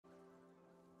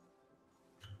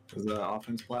Is the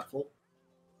offense plat full?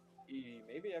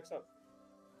 Maybe X up.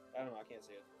 I don't know. I can't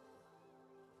see it.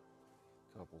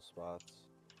 Couple spots.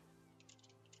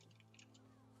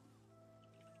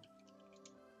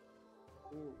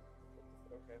 Ooh.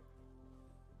 Okay.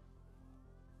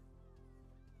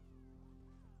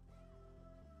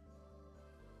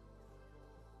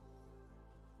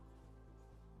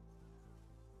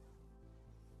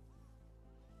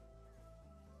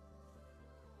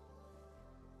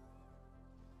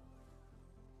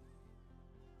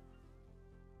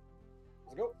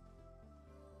 Let's go.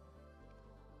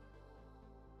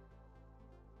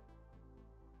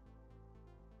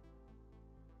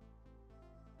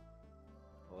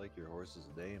 I like your horse's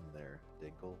name there,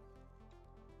 Dinkle.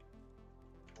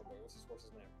 Oh boy, what's this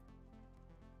horse's name?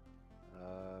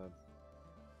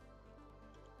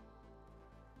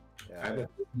 Yeah.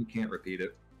 You can't repeat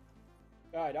it.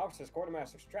 Alright, officers,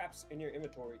 quartermaster, straps in your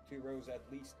inventory, 2 rows at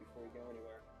least before you go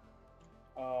anywhere.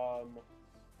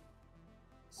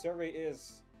 Survey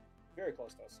is very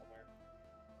close to us somewhere.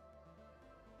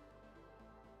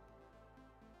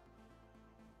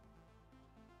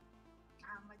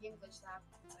 My game glitched out.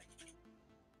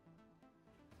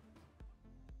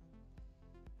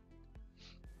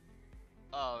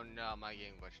 Oh no, my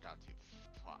game glitched out too.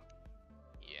 Fuck.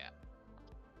 Yeah.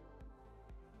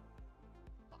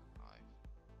 Fuck my life.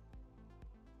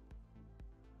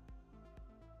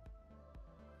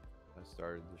 I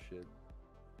started the shit.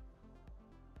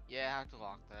 Yeah, I have to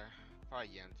lock there. Probably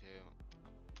Yen too.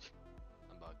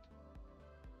 I'm bugged.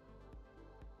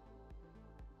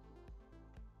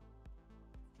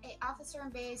 Hey, officer in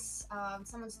base,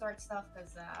 someone start stuff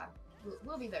because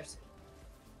we'll be there soon.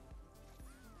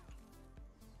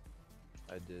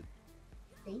 I did.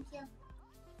 Thank you.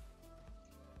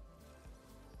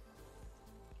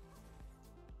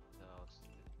 So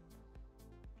stupid.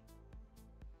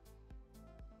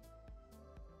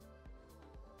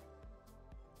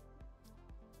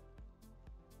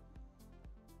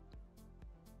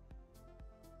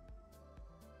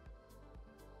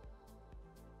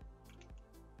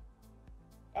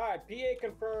 Alright, PA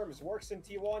confirms. Works in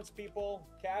T1s, people.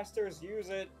 Casters use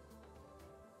it.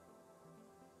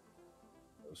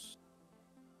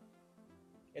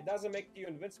 It doesn't make you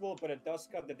invincible, but it does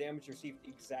cut the damage received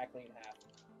exactly in half.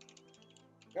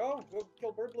 Go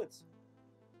kill Bird Blitz.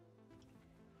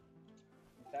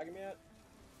 You tagging me yet?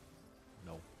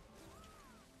 No.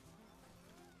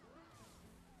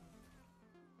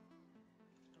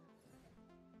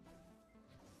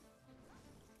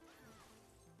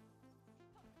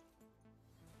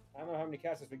 I don't know how many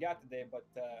casters we got today, but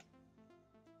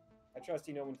I trust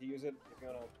you know when to use it. If you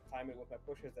want to time it with my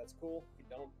pushes, that's cool. If you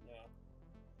don't, yeah,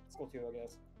 it's cool too, I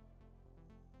guess.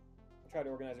 I'll try to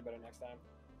organize it better next time.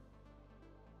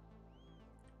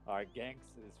 All right,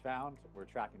 Ganks is found. We're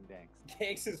tracking Ganks.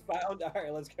 Ganks is found. All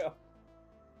right, let's go.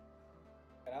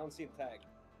 I don't see the tag.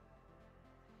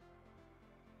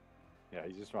 Yeah,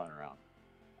 he's just running around.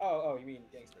 Oh, you mean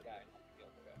gangster guy?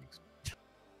 Okay. This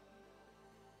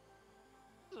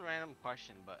is a random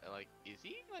question, but like, is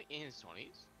he like in his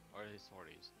 20s or his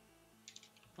 40s?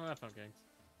 Oh, that's not gangs.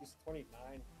 He's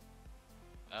 29.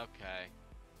 Okay.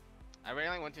 I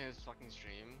randomly went to his fucking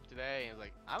stream today and was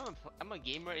like, I'm a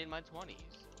gamer in my 20s.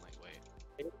 I'm like, wait.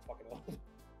 He was fucking old.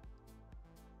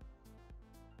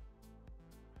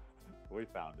 We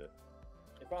found it.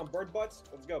 You found bird butts?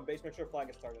 Let's go. Base make sure flag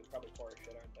is started. Probably far as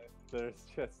shit, aren't they? There's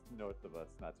just north of us,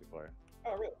 not too far.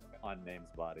 Oh, really? Okay. On Name's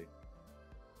body.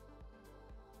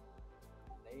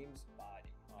 Name's body.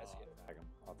 I see it. Tag him.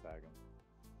 I'll tag him.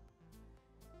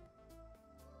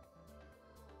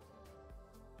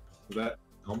 Is that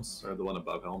Helms or the one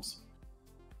above Helms?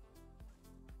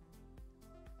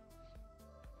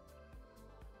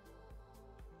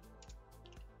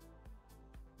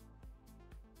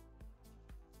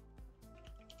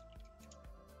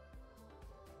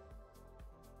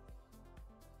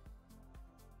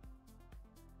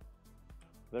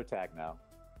 They're tagged now.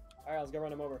 All right, let's go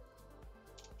run them over.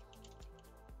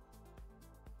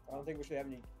 I don't think we should have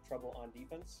any trouble on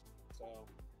defense. So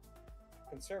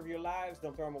conserve your lives.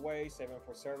 Don't throw them away. Save them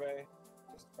for survey.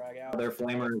 Just frag out. Their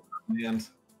flamer is command.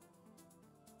 Is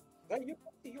that you?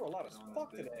 You're a lot as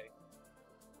fuck today.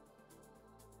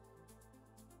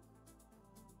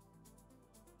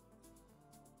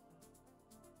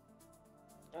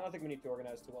 I don't think we need to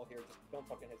organize too well here. Just don't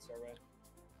fucking hit survey.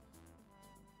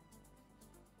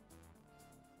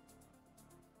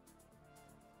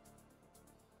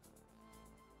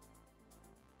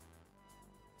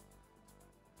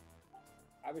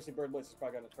 Obviously, Bird Blitz is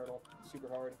probably got a turtle. Super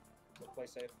hard. So play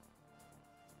safe.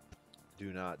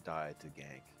 Do not die to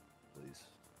gank, please.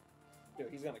 Dude,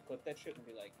 he's gonna clip that shit and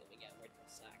be like, let me get him right to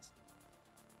the snacks.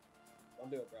 Don't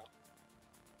do it, bro.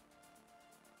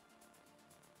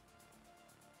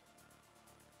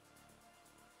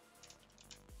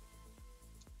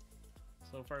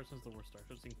 So far since the war started,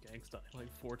 I've seen gangs die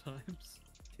like 4 times.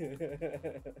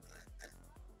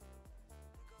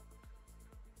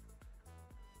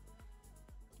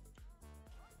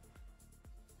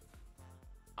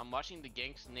 I'm watching the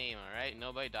Gank's name, alright?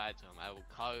 Nobody died to him. I will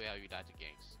call you how you died to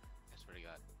Ganks. I swear to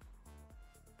God.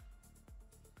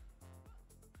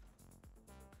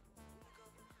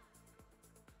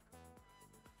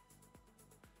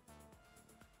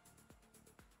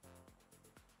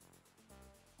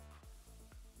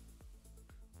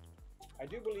 I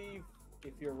do believe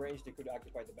if you're ranged, it could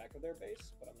occupy the back of their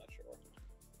base, but I'm not sure.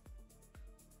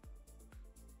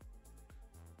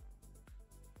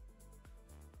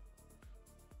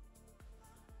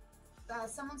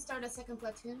 Someone start a second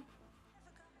platoon.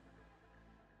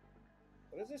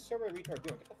 What is this server retard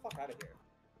doing? Get the fuck out of here.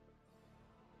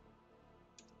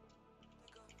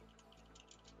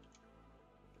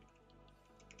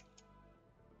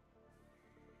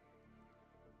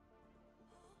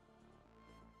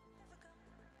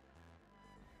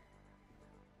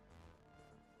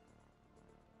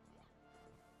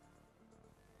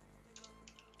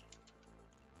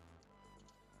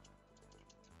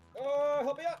 Oh,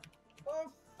 help me out!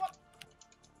 Oh, fuck!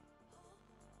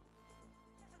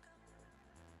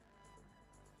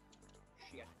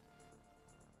 Shit.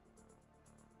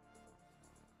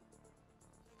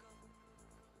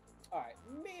 Alright,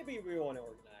 maybe we want to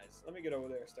organize. Let me get over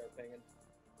there and start pinging.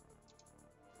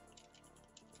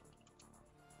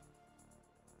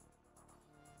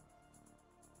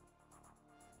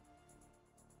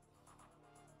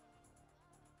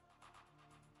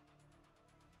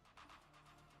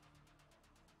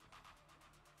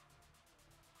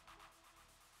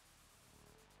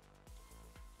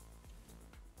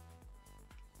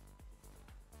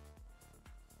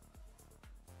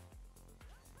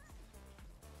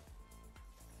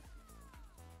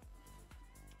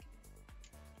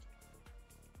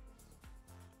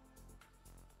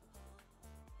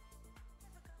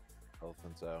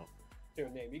 Elephant's out.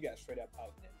 Dude, name, you got straight up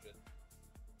out ninja.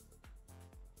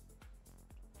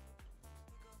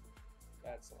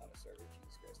 That's a lot of server,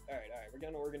 Jesus Christ. Alright, we're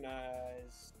gonna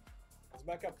organize. Let's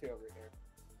back up to over here.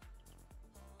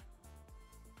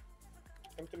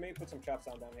 Come to me, put some chops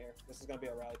down here. This is gonna be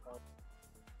a rally point.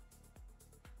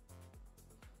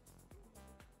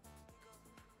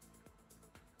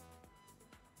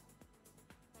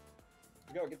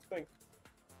 Let's go, get the ping.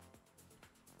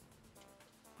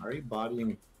 Are you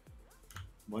bodying?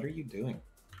 What are you doing?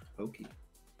 Pokey.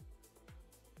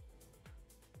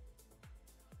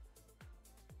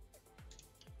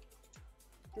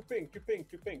 Two ping.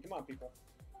 Come on, people.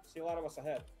 See a lot of us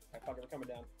ahead. Alright, fuck it, we're coming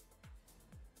down.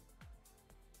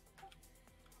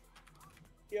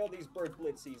 Kill these bird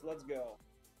blitzies. Let's go.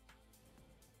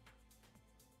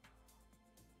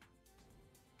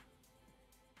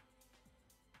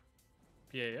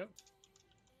 PAO.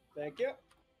 Thank you.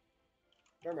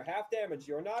 Remember, half damage.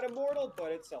 You're not immortal,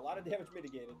 but it's a lot of damage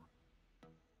mitigated.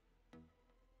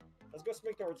 Let's go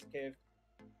swing towards the cave.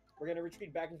 We're gonna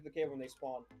retreat back into the cave when they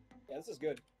spawn. Yeah, this is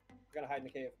good. We're gonna hide in the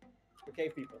cave. We're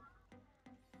cave people.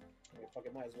 I mean, fuck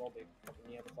it, might as well be. Fucking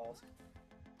Neanderthals.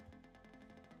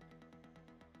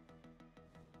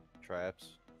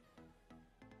 Traps.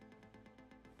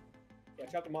 Yeah,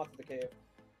 chop them off to the cave.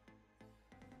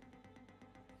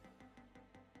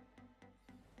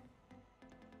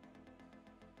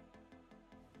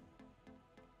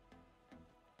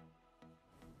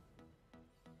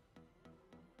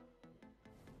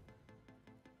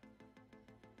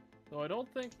 So I don't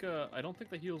think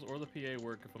the heals or the PA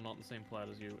work if I'm not in the same plat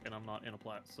as you, and I'm not in a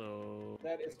plat. So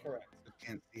That is correct. I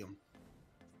can't see them.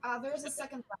 There's a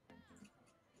second plat.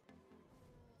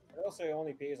 I will say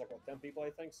only PA is like what, 10 people, I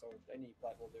think, so any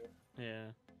plat will do.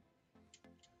 yeah.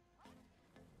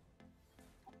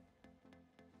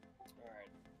 Alright.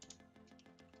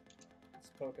 Let's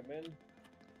poke him in.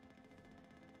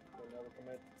 We'll never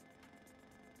commit.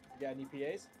 You got any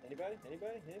PAs? Anybody?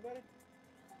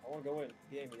 I want to go in. PA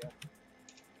me, yeah.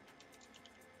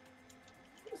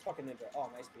 Look at this fucking ninja. Oh,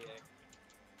 nice PA.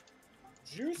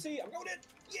 Juicy! I'm going in!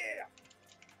 Yeah!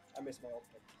 I missed my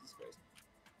ultimate. Jesus Christ.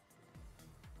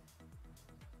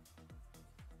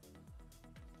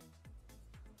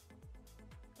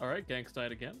 Alright, ganks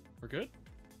died again. We're good?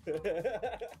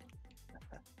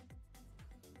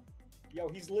 Yo,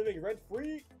 he's living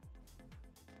rent-free!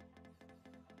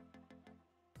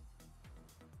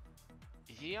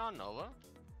 Is he on Nova?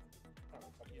 Oh,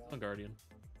 fucking hell. On Guardian.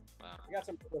 Wow. I got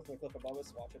some cliff in the cliff above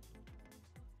us. Watch it.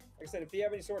 Like I said, if you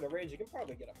have any sort of range, you can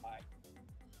probably get up high.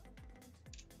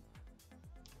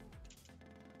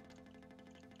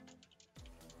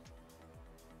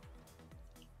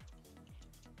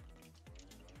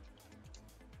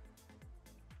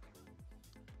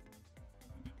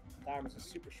 Timers is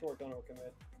super short, don't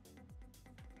overcommit.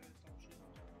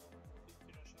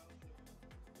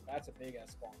 That's a big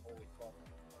ass spawn, holy fuck.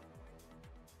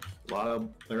 A lot of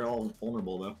they're all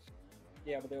vulnerable though.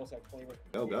 Yeah, but they also have 20.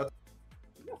 Oh god.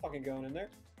 I'm not fucking going in there.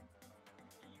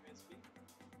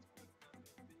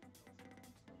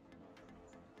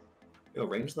 Yo,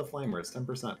 range the flamer, it's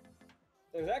 10%.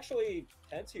 There's actually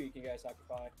tents here you can guys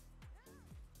occupy.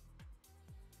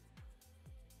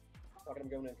 Fuck it, I'm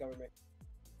going in, cover me.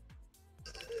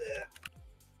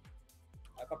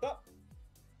 I fucked up.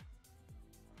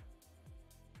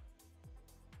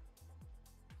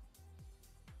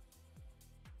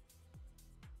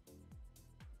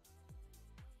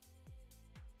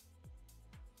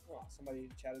 Oh, somebody in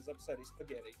chat is upset. He's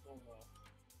spaghetti. Oh no.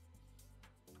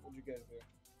 What'd you guys do?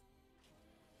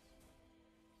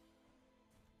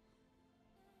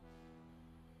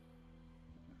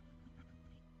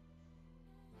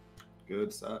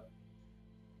 Good set.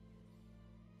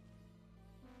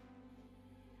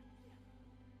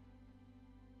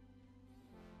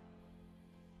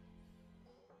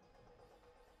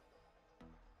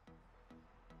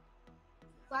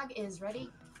 Flag is ready.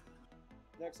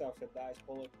 Next outfit dies,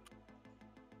 pull it.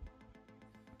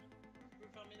 Who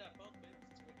found me that bunk, babe?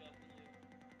 So we got the.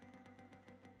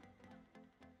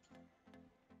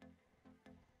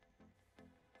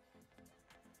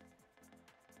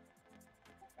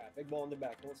 Alright, big ball in the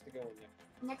back. Who wants to go in there?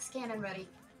 Next cannon ready.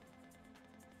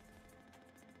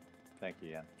 Thank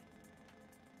you, Ian.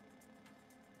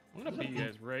 I'm gonna beat you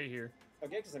guys right here. Oh,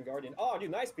 Gexus and Guardian. Oh,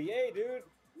 dude, nice BA, dude.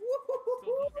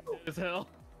 Still fucking dead as hell.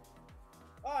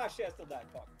 Ah, shit, I still died.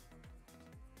 Fuck.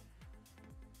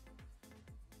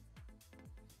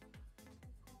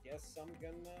 Guess I'm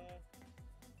gonna.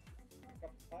 Up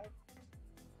to 5?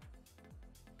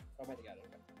 Oh, I might have got it.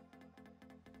 Okay.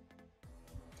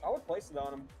 I would place it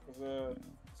on him, because the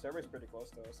server's pretty close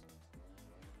to us.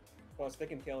 Plus, they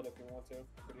can kill it if you want to, I'm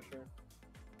pretty sure.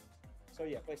 So,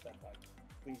 yeah, place that 5.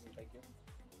 Please and thank you.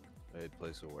 Hey,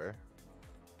 place it where?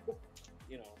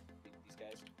 You know, these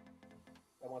guys.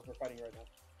 The ones we're fighting right now.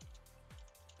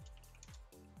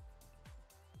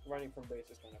 Running from base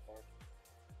is kind of far.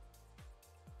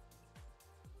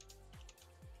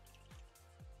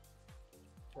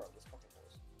 Bro, this fucking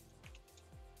horse.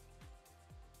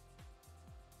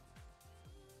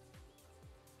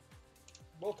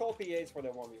 We'll call PAs for the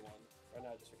 1v1. Right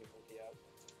now, just freaking monkey out.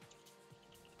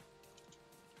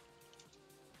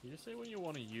 You just say when you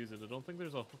want to use it. I don't think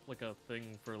there's a like a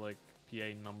thing for like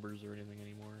PA numbers or anything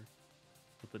anymore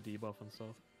with the debuff and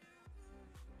stuff.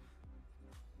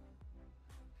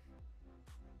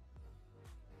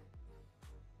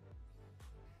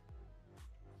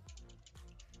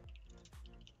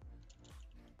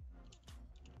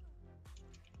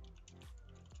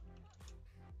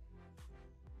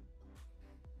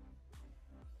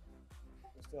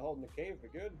 We're still holding the cave,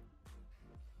 but good.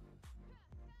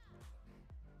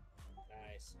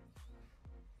 Nice.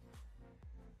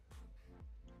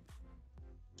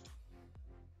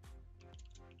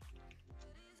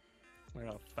 I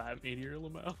got a fat meteor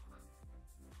Lamau.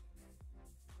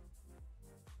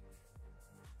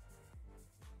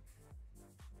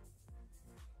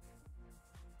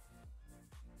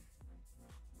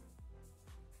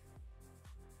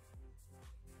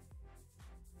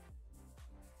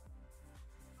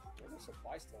 There's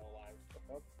supply still alive. What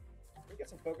the fuck? We get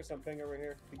some focus on ping over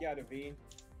here. We got a V.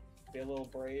 Be a little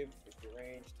brave if you're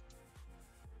ranged.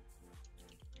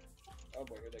 Oh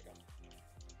boy, here they come.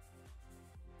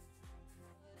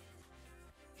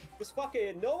 This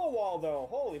fucking Nodewar though,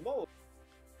 holy moly.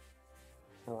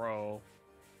 Bro.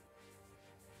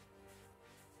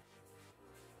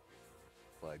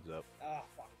 Flags up. Ah,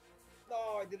 fuck.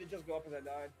 No, I didn't just go up as I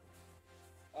died.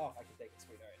 Oh, I can take it,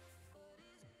 sweet, alright.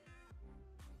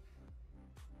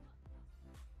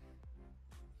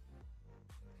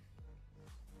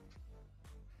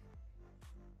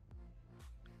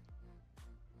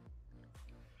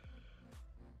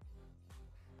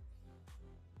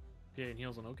 PA and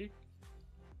heals on Oki.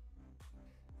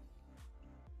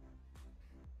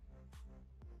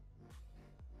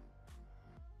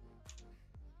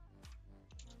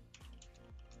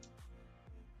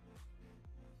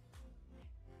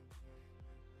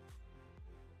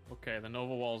 Okay, the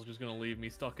Nova Wall is just gonna leave me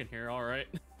stuck in here, alright.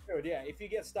 Dude, yeah, if you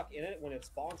get stuck in it when it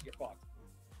spawns, you're fucked.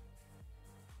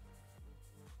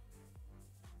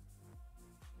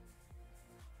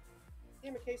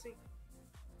 it, Casey?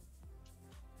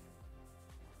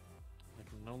 I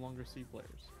can no longer see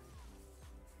players.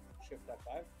 Shift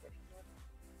F5? Question mark?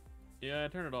 Yeah, I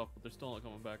turned it off, but they're still not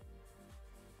coming back.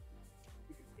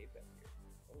 You can tape that here.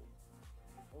 Oh.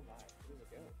 Oh my. Where does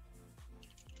it go?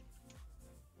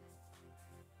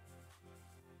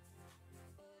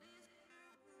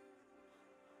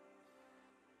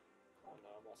 Oh no,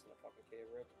 I'm lost in a fucking cave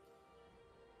rip.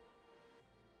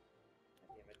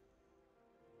 God damn it.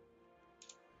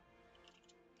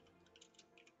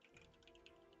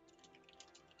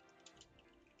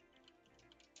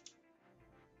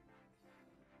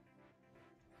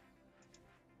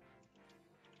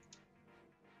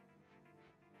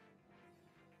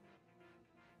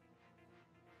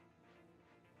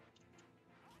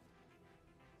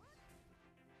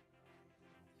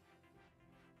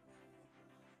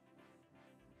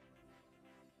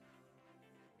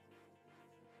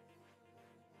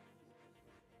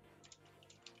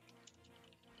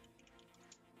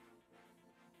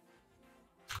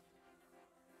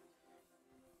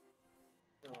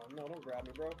 Oh no, don't grab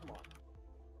me, bro. Come on.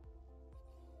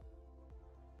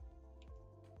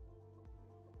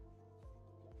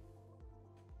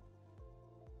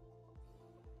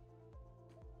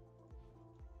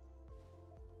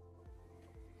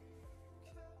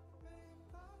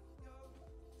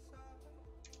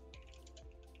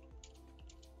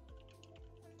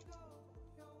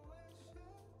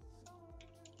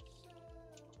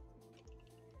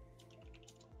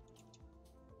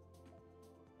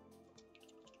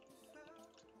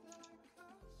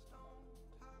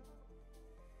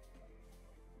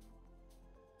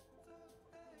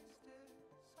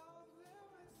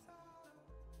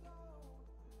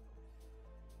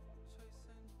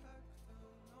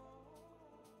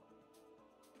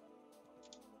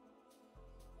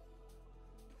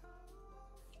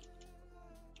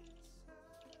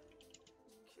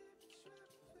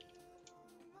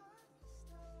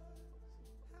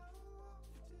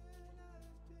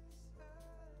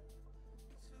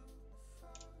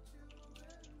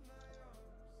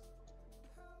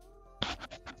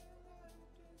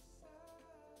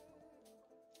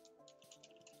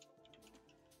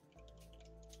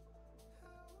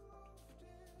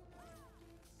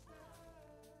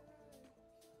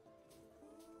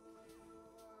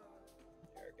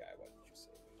 There, guy, why didn't you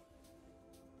save me?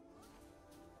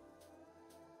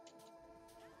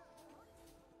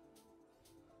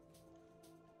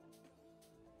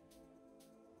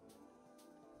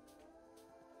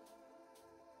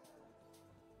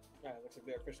 Alright, looks like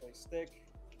they're officially stick.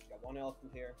 Got one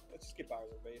elephant here. Let's just get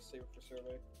Bowser base, save it for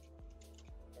survey.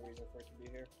 No reason for it to be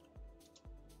here.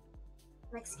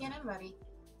 Mexican and ready.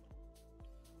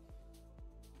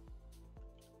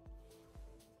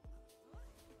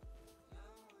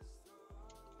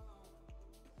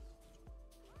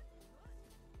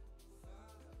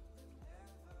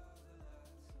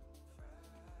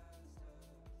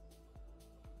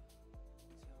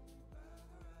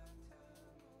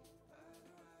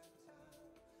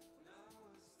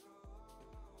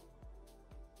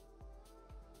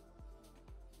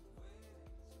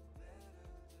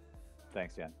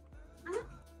 Thanks, Jen.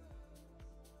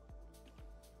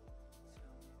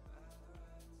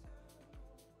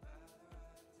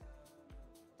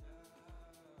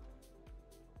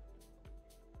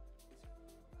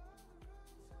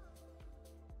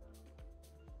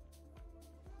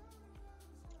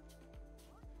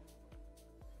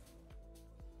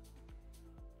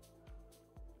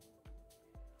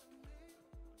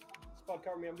 Spot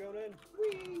cover me, I'm going in.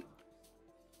 Whee!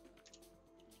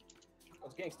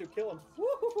 Those gangsters kill him. Woo!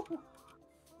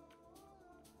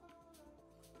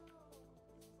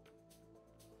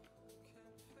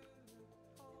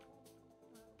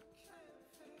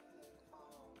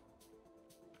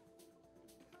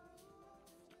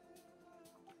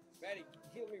 Maddie,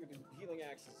 heal me with the healing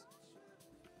axes.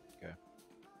 Okay.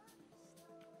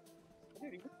 Oh,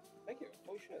 dude, thank you.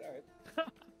 Holy shit, alright.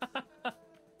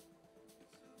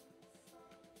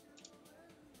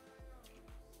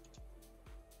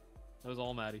 That was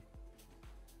all Maddie.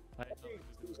 I After you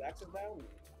threw his axes down,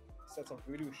 said some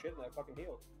voodoo shit, and I fucking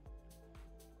healed.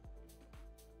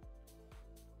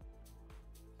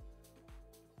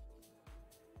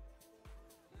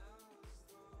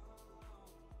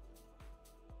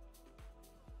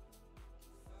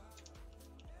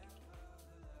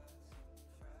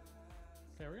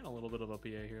 Okay, we're getting a little bit of a PA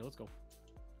here. Let's go.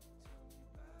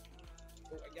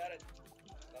 Oh, I got it.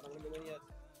 I don't want to go in yet.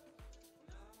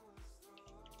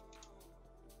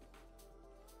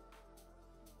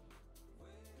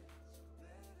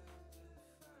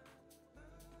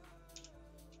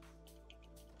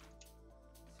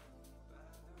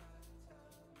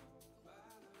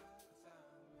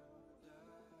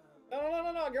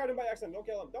 grabbed him by accident. Don't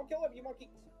kill him. Don't kill him, you monkey.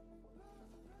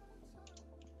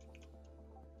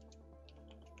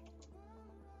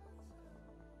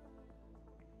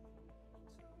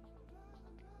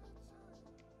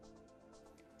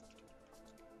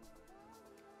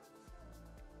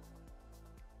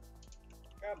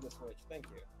 Grab the switch. Thank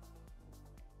you.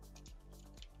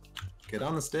 Get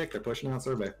on the stick. They're pushing out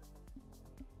survey.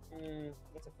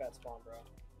 That's a fat spawn, bro.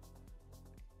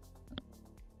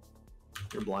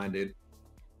 You're blind, dude.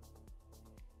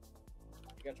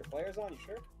 You got your players on? You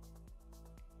sure?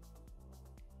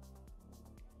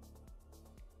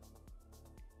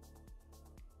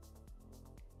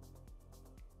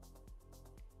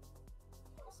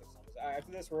 Oh, 600. Alright,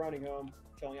 after this, we're running home.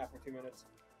 Chilling out for 2 minutes.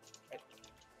 Right.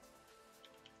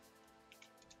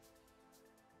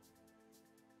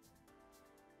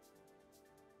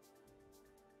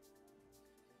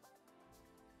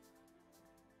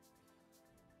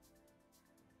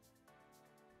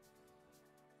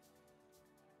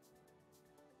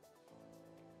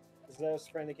 Is that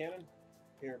spraying the cannon?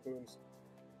 Here, it booms.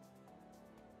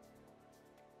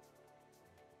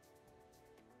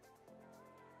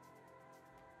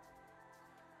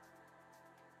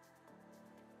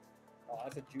 Oh,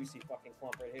 that's a juicy fucking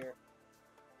clump right here.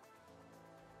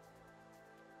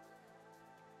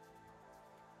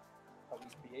 Oh,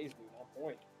 these PAs do, on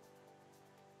point.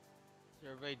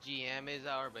 Survey GM is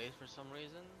our base for some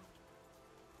reason.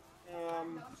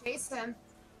 Don't chase him.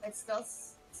 It's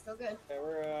still good. Yeah,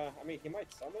 we're, I mean, he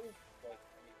might summon, but,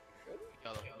 I mean, he shouldn't.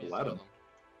 Kill him. We just Let killed him. him.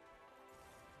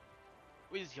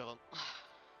 We just killed him.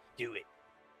 Do it.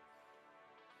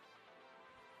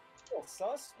 Well,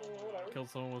 sus, whatever. Killed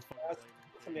someone with fucking That's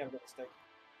lightning some chain. damn good mistake.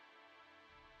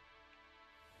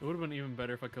 It would have been even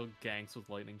better if I killed ganks with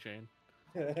lightning chain.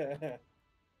 I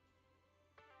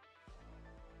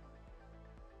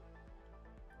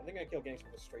think I killed gangs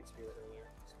with a straight spear earlier.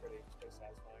 It's pretty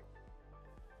satisfying.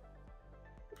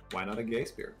 Why not a gay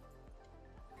spear?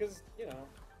 Because, you know,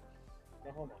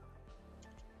 no homo.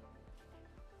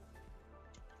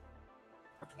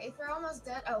 If you're almost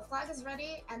dead, oh, flag is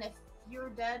ready, and if you're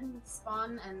dead,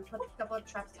 spawn and put a couple of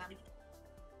traps down.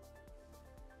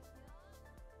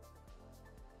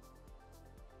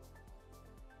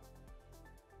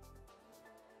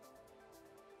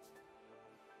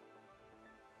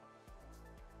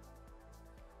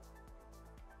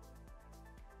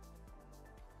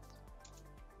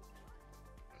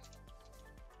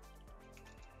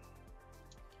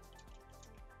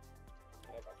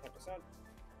 About 10%.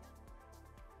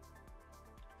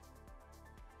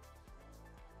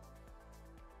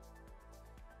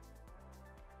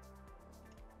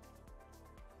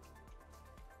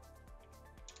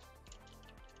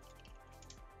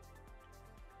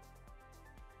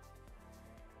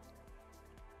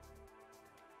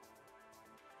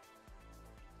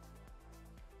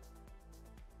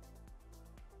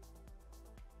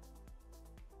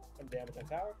 Some damage on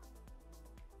tower.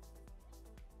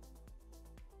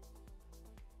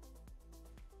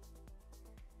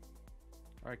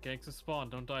 Alright, ganks is spawn.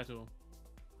 Don't die to him.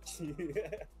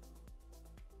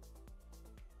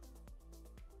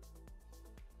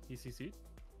 He CC'd.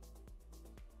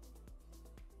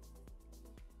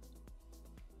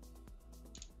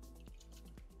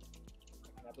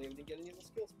 I cannot believe we didn't get any of the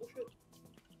skills. Bullshit.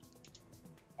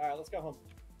 Alright, let's go home.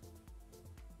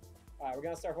 Alright, we're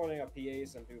gonna start holding up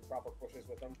PAs and do proper pushes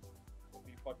with them. If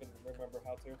you fucking remember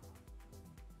how to.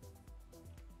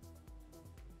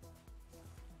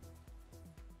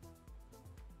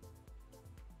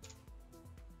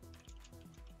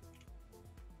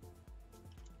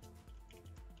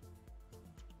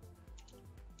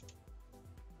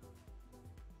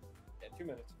 Yeah, 2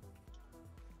 minutes.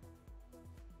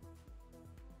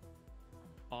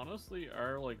 Honestly,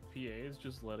 our like PAs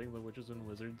just letting the witches and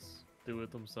wizards do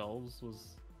it themselves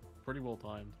was pretty well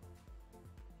timed.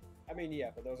 I mean,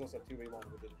 yeah, but there was also 2v1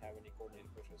 who didn't have any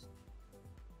coordinated pushes.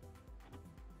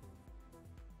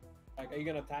 Like, are you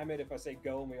gonna time it if I say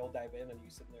go and we all dive in and you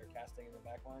sitting there casting in the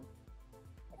back line?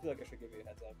 I feel like I should give you a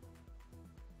heads up.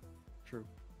 True.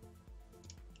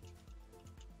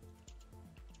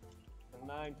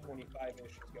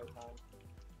 9:25-ish is go time.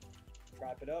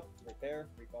 Trap it up, repair,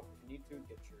 rebuff if you need to,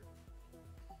 get your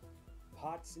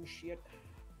pots and shit.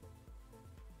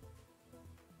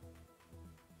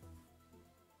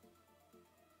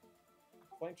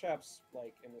 Flame traps,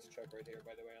 like, in this truck right here,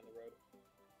 by the way, on the road.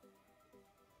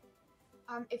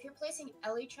 If you're placing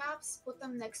LE traps, put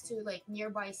them next to like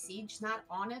nearby siege, not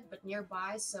on it, but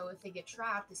nearby, so if they get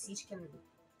trapped, the siege can,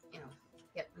 you know,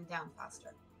 get them down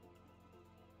faster.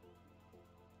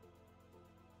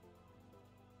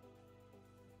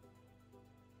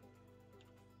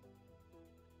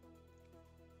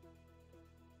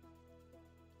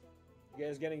 You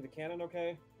guys getting the cannon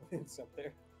okay? It's up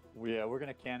there. Yeah, we're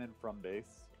gonna cannon from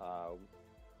base. We're gonna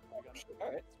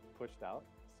All right. pushed out,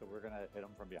 so we're gonna hit them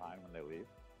from behind when they leave.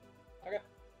 Okay.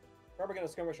 Probably gonna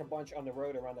skirmish a bunch on the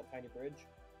road around that tiny bridge.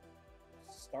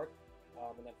 Start,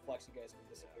 and then flex. You guys can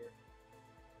disappear.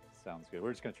 Sounds good. We're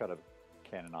just gonna try to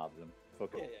cannon obs them.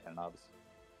 Focus Yeah, yeah. cannon obs.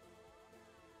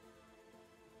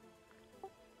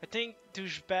 I think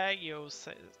douchebag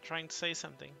trying to say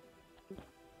something.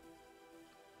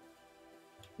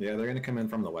 Yeah, they're gonna come in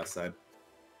from the west side.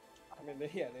 I mean, they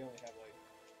only have like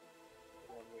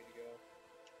one way to go.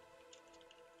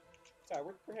 Sorry,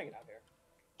 we're hanging out here.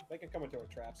 They can come into our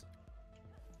traps.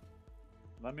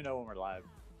 Let me know when we're live.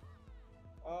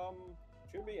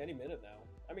 Should be any minute now.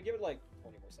 I mean, give it like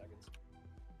 20 more seconds.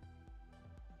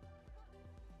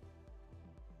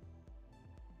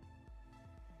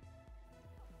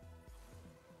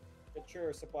 Get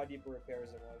sure supply depot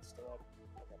repairs and it's still up.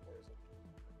 Okay, where is it?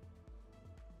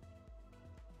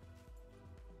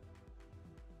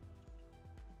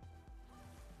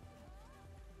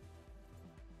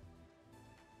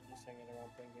 Just hanging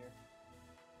around thing here.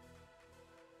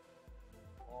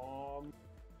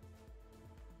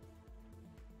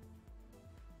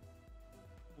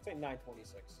 Let's say 9:26,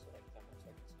 so like 10 more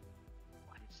seconds.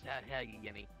 What is that? How you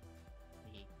getting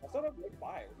me? I thought I'd like by.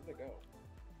 Where did they go?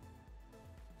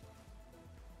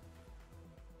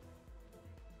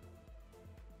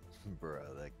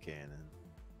 Bruh, that cannon.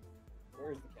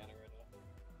 Where is the cannon right now?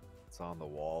 It's on the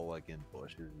wall, like in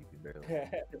bushes. You can barely.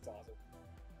 It's awesome.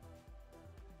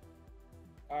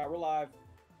 Alright, we're live.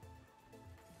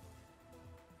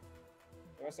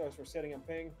 The rest of us were sitting on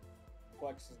ping.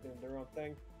 Flex is doing their own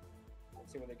thing.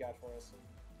 Let's see what they got for us.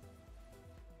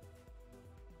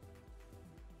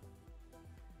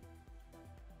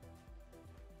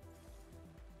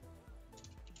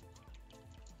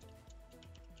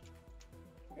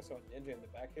 I saw a ninja in the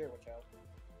back here, watch out.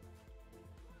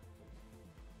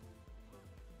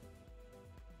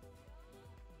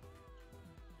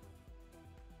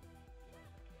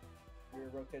 You're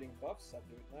rotating buffs, I'll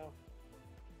do it now.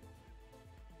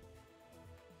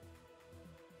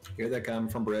 Here they come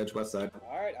from bridge, west side.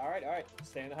 Alright, alright, alright.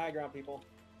 Stay in the high ground, people.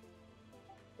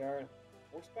 They're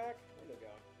horseback? Where are they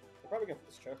going? They're probably going for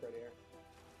this choke right here.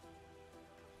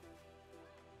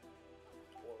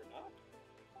 Or not.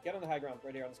 Get on the high ground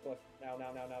right here on this cliff. Now,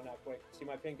 now, now, now, now, quick. See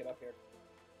my ping? Get up here.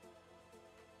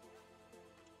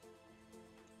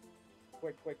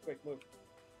 Quick, quick, quick, move.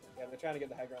 Yeah, they're trying to get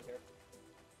the high ground here.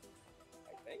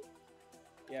 I think?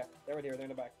 Yeah, they're right here. They're in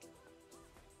the back.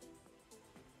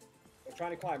 They're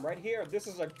trying to climb right here. This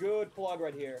is a good plug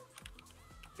right here.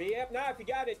 BF, now if you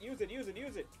got it, use it, use it,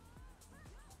 use it.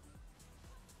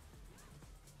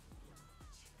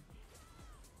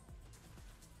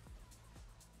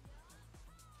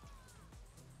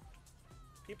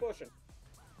 Keep pushing.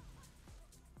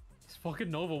 These fucking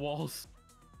Nova walls.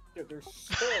 Dude, they're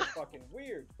so fucking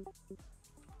weird.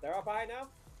 They're up high now.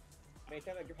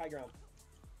 Maintain that high ground.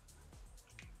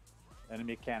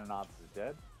 Enemy cannon obs is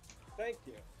dead. Thank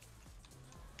you.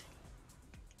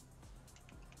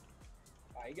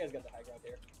 Alright, you guys got the high ground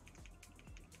here.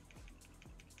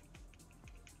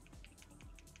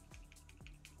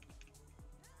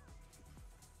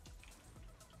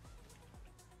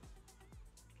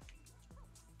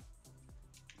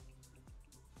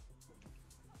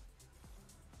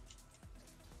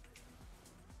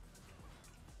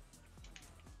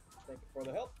 Thank you for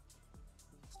the help.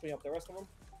 Clean up the rest of them.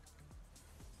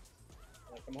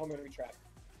 And come home and retract.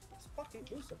 It's fucking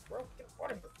elusive, bro. Get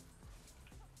whatever.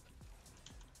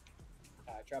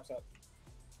 Alright, traps up.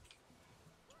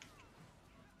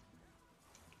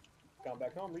 Gone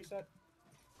back home, reset.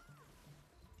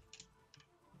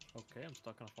 Okay, I'm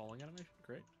stuck on a falling animation.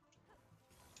 Great.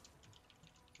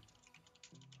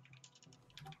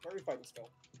 Where are we fighting still?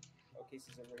 Oh,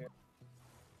 Casey's over here.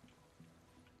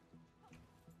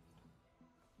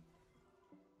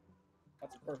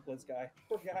 That's a perk blitz guy.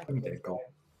 Poor guy. Okay, cool.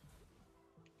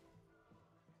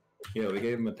 Yeah, we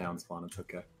gave him a town spawn. It's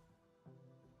okay.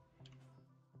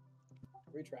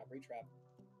 Retrap, retrap.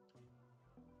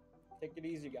 Take it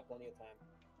easy, you got plenty of time.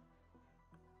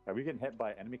 Are we getting hit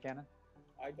by enemy cannon?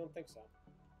 I don't think so.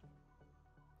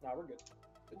 Nah, we're good.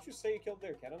 Didn't you say you killed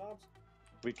their cannon obs?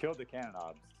 We killed the cannon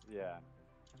obs. Yeah.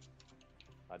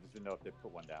 I just didn't know if they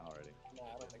put one down already. Nah,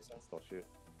 I don't think so. Still shoot.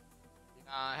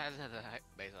 It hasn't had the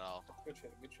base at all. Good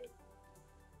shit, good shit.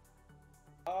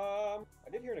 I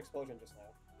did hear an explosion just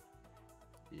now.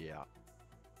 Yeah,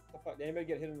 The fuck? Did anybody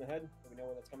get hit in the head? Do we know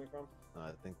where that's coming from?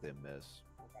 I think they miss.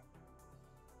 Okay.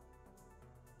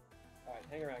 Alright,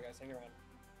 hang around, guys, hang around.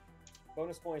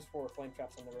 Bonus points for flame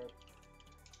traps on the road.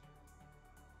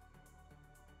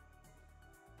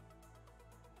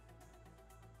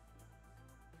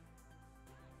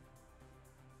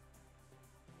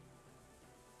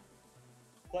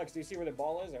 Flex, do you see where the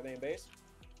ball is? Are they in base?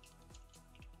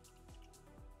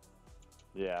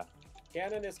 Yeah.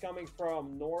 Cannon is coming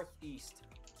from northeast.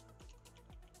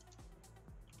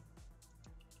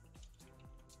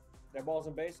 Their ball's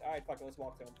in base? Alright, fuck it, let's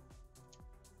walk to them.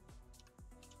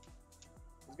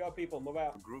 Let's go, people, move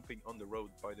out. Grouping on the road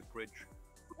by the bridge.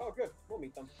 Oh, good, we'll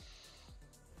meet them.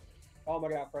 Oh my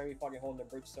god, Framey fucking holding the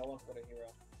bridge solo. What a hero.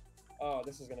 Oh,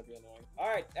 this is gonna be annoying.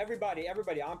 Alright, everybody,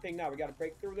 I'm ping now. We gotta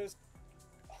break through this.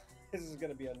 This is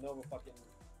gonna be a Nova fucking...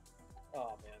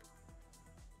 Oh, man.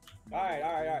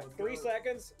 Alright. 3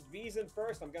 seconds. V's in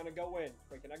first. I'm gonna go in.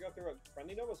 Wait, can I go through a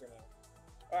friendly Novas or no?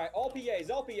 Alright, all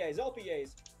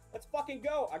LPAs. Let's fucking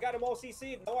go. I got him all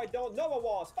CC'd. No, I don't. Nova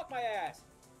walls. Fuck my ass.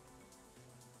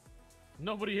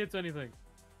 Nobody hits anything.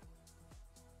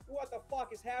 What the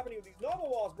fuck is happening with these Nova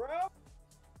walls, bro?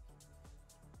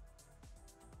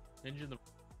 Ninja the...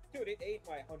 Dude, it ate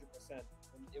my 100%. And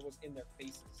it was in their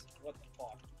faces. What the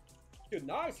fuck? Dude,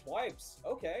 nice wipes.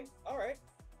 Okay, alright.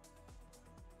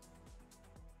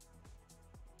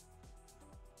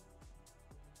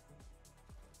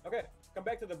 Okay, come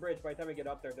back to the bridge. By the time we get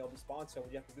up there, they'll be spawned, so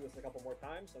we have to do this a couple more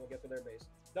times, and we'll get to their base.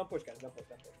 Don't push, guys. Don't push.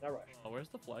 Not rush. Oh, where's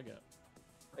the flag at?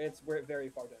 It's we're very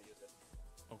far. Don't use it.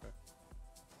 Okay.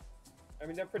 I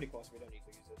mean, they're pretty close. We don't need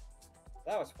to use it.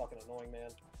 That was fucking annoying, man.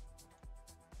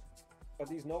 But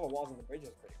these Nova walls on the bridge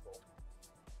is pretty cool.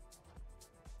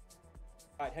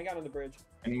 Alright, hang out on the bridge.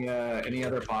 Any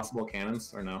other possible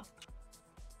cannons or no?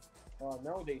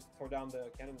 No, they tore down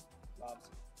the cannon lobs.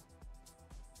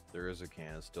 There is a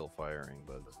cannon still firing,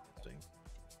 but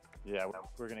Yeah,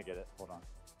 we're gonna get it. Hold on.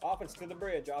 Offense to the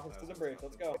bridge.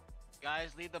 Let's go.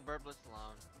 Guys, leave the bird blitz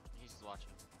alone. He's just watching.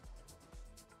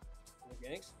 The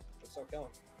ganks? Let's start killing.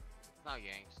 It's not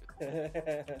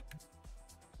gangs.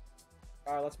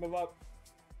 Alright, let's move up.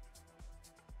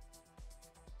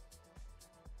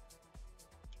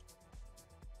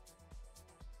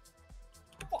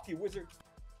 Fuck you, wizard.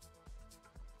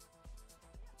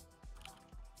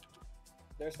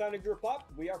 They're starting to group up.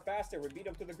 We are faster. We beat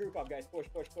them to the group up, guys. Push.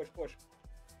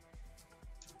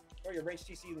 Throw your range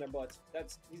TCs in their butts.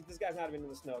 This guy's not even in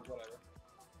the snow. Whatever.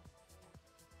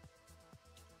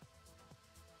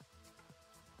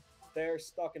 They're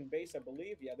stuck in base, I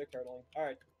believe. Yeah, they're turtling. All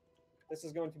right. This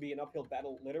is going to be an uphill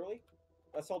battle, literally.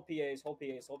 Let's hold PAs.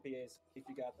 If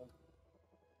you got them.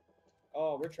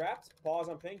 Oh, we're trapped. Pause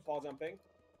on ping.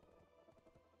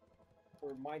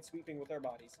 We're mind sweeping with our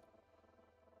bodies.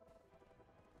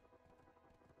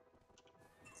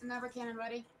 So never cannon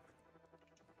ready.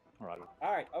 All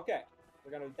right, okay.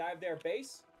 We're gonna dive their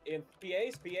base in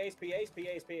PAs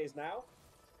now.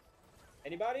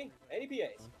 Anybody? Any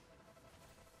PAs?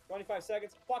 25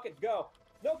 seconds. Fuck it, go.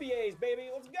 No PAs, baby.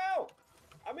 Let's go.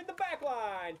 I'm in the back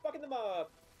line, fucking them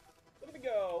up. Look at me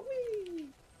go. Whee!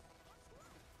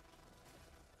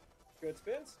 Good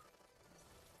spins.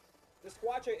 This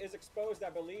Squatcha is exposed, I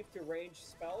believe, to range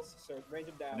spells, so range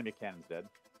them down. Enemy cannon's dead.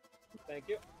 Thank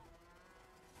you.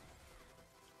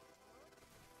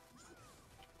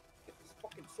 Get this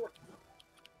fucking sword.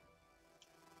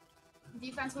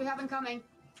 Defense we have incoming.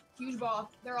 Huge ball.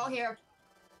 They're all here.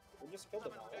 We just killed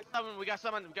them all. We got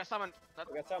someone.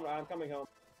 I'm coming home.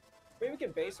 Maybe we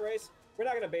can base race. We're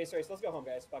not gonna base race. Let's go home,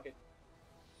 guys. Fuck it.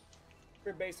 If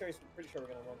we're base race, we're pretty sure we're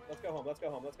gonna win. Let's go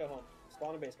home.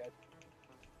 Spawn and base, guys.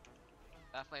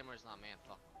 That flamer is not man.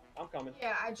 Fuck. I'm coming.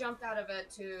 Yeah, I jumped out of it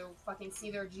to fucking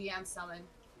see their GM summon.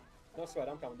 No sweat,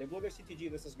 I'm coming. They blew their CTG.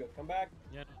 This is good. Come back.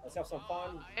 Yeah. Let's have some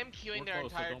fun. I am queuing We're their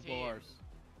close, so entire don't blow team. ours.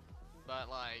 But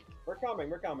like, We're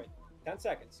coming. 10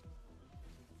 seconds.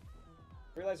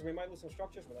 Realize we might lose some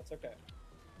structures, but that's okay.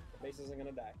 The base isn't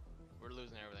gonna die. we're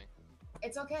losing everything.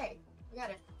 It's okay. We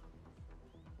got it.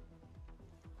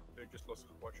 They just lost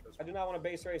watch us. I do not want to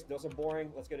base race. Those are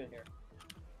boring. Let's get in here.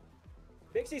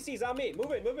 Big CC's on me.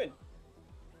 Move in.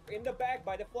 In the back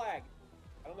by the flag.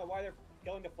 I don't know why they're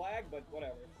killing the flag, but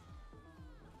whatever.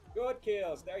 Good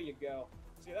kills. There you go.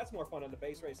 See, that's more fun on the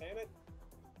base race, ain't it?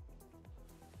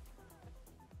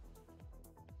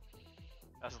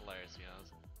 That's hilarious, you know.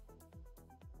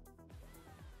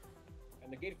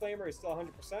 And the gate flamer is still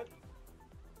 100%.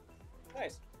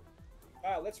 Nice.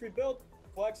 All right, let's rebuild.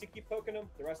 Flex, you keep poking them.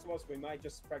 The rest of us, we might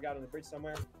just frag out on the bridge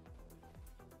somewhere.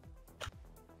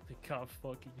 They got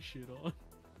fucking shit on.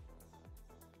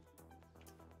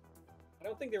 I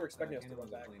don't think they were expecting us to run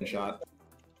back. Clean shot.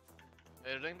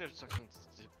 I think there's something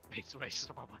base race.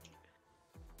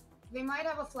 They might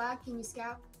have a flag. Can you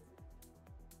scout?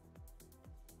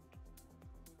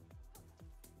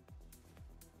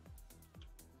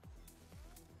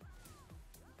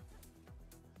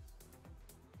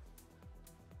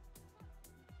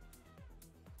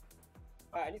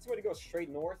 I need somebody to go straight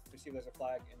north to see if there's a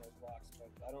flag in those rocks, but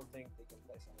I don't think they can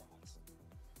place on rocks.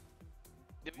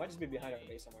 It might just be behind our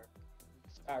base somewhere.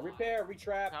 Repair,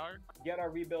 retrap, Tower? get our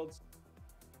rebuilds.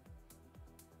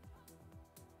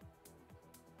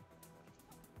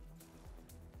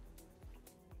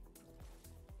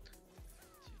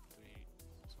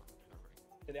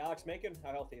 Did Alex make it?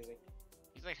 How healthy is he?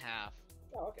 He's like half.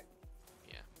 Oh, okay.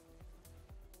 Yeah.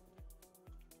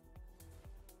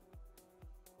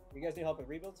 You guys need help with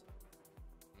rebuilds?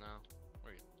 No.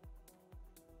 We're good.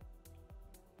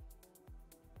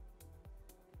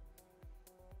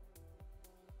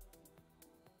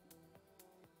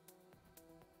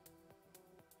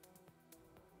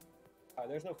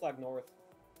 There's no flag north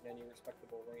in any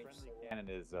respectable range. Friendly So, cannon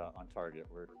is on target.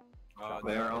 We're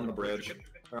They are on the bridge.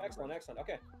 excellent, excellent.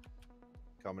 Okay,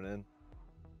 Coming in.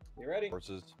 you ready?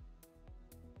 Horses.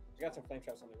 We got some flame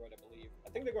traps on the road, I believe. I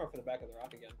think they're going for the back of the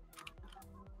rock again.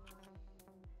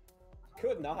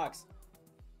 Good knocks.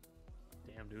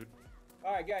 Damn, dude.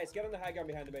 All right, guys, get on the high ground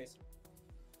behind the base.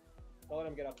 Don't let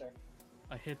him get up there.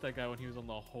 I hit that guy when he was on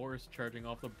the horse charging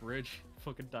off the bridge.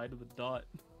 Fucking died to the dot.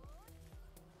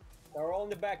 They're all in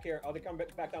the back here. Oh, they come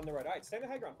back down the road. All right, stay on the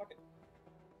high ground. Fuck it.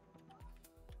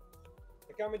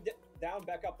 They're coming down,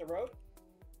 back up the road.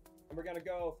 And we're going to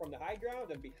go from the high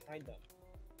ground and behind them.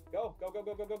 Go, go, go,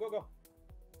 go, go, go, go, go.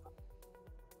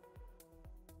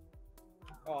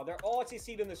 Oh, they're all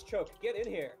CC'd in this choke. Get in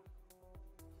here.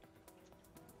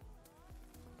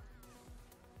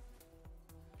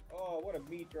 Oh, what a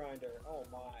meat grinder. Oh,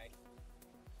 my.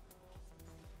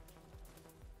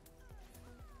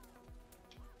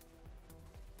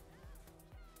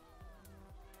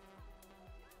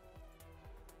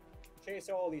 Chase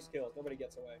all these kills. Nobody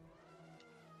gets away.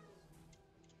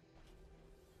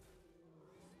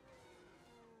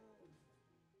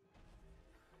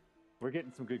 We're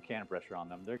getting some good cannon pressure on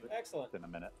them. They're Excellent. in a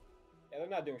minute. Yeah, they're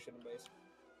not doing shit in base.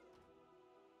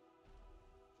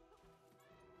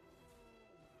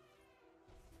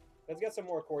 Let's get some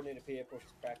more coordinated PA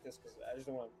pushes practice, because I just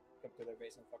don't want to come to their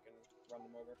base and fucking run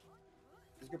them over.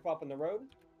 Just group up in the road,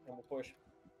 and we'll push.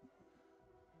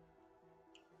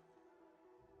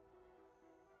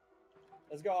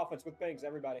 Let's go offense with pings,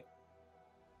 everybody.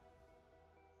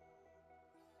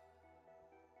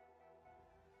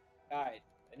 Alright.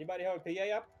 Anybody have a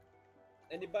PA up?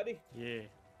 Anybody? Yeah.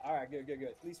 Alright, good, good, good.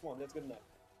 At least one. That's good enough.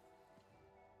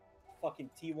 Fucking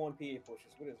T1 PA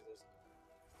pushes. What is this?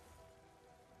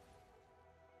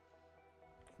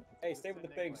 Hey, stay with the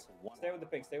pigs. Stay with the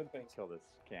pigs. Stay with the pigs. Kill this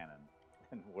cannon.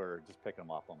 And we're just picking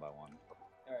them off one by one.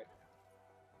 Alright.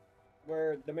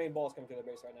 Where the main ball's coming to their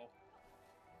base right now.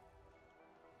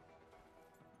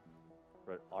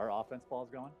 But our offense ball's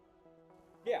going?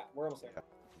 Yeah, we're almost there.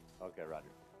 Okay, roger.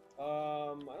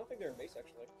 I don't think they're in base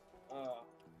actually.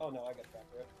 Oh no, I got track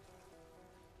of it.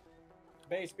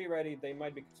 Base, be ready. They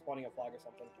might be spawning a flag or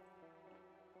something.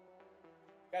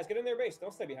 Guys, get in their base.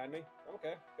 Don't stay behind me. I'm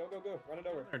okay. Go, go, go. Run it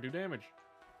over. Or do damage.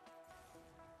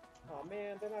 Oh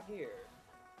man, they're not here.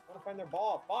 I want to find their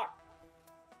ball. Fuck.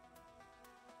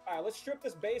 All right, let's strip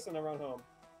this base and then run home.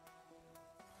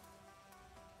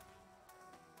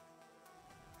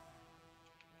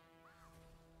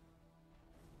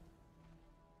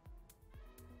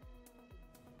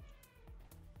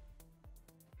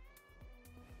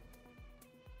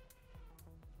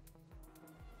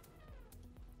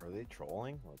 Are they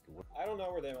trolling? Like what? I don't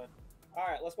know where they went. All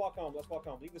right, let's walk home. Let's walk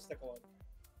home. Leave the stick alone.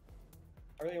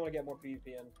 I really want to get more PvP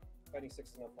in. Fighting 6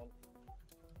 is no fun.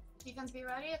 Defense be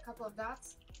ready, a couple of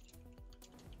dots.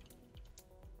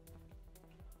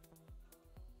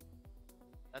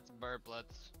 That's bird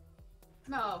blitz.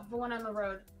 No, the one on the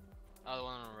road. Oh, the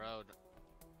one on the road.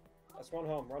 Let's run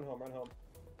home. Run home. Run home.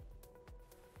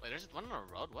 Wait, there's one on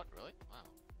the road? What? Really? Wow.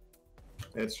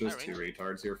 It's just My two range-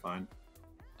 retards. You're fine.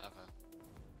 Okay.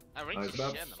 I range It's is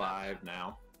about shit in the map, 5 man.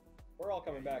 now. We're all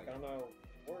coming back. I don't know.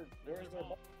 Where's their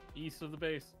ball? East of the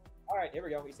base. All right, here we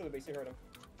go. East of the base. You heard him.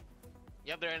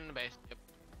 Yep, they're in the base. Yep.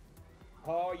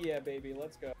 Oh yeah, baby.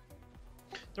 Let's go.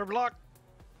 They're blocked.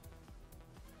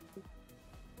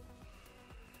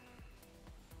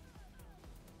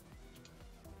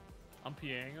 I'm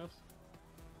PAing us.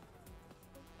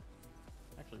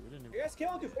 Actually, we didn't even. You guys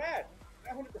killing too fast.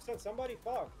 100%. Somebody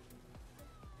fuck.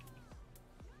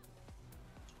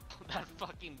 That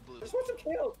fucking blew. Just want some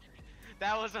kills.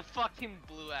 That was a fucking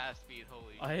blue ass speed.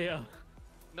 Holy. I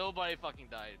Nobody fucking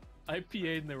died. I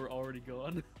PA'd and they were already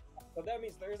gone. So that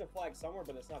means there is a flag somewhere,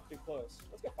 but it's not too close.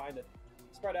 Let's go find it.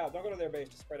 Spread out. Don't go to their base.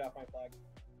 Just spread out. Find flag.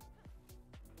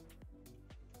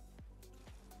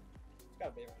 It's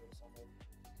gotta be around here somewhere.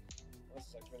 This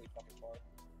is like really fucking far.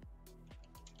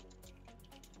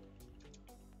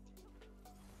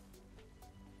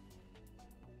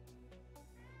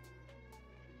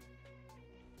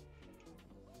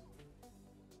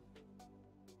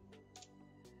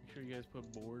 you guys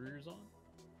put borders on?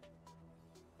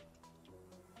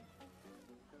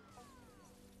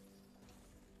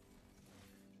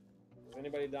 Is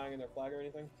anybody dying in their flag or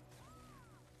anything?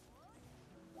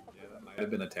 Yeah, that might have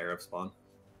been a tariff spawn.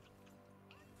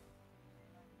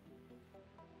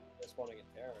 They're spawning in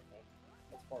terror, huh?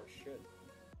 That's far as shit.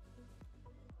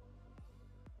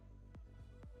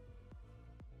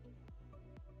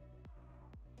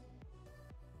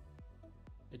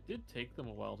 It did take them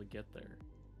a while to get there.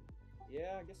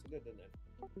 Yeah, I guess it did, didn't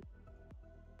it?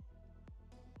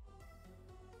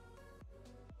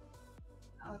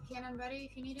 Cannon ready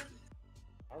if you need it.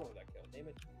 I don't know that kill. Damn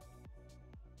it.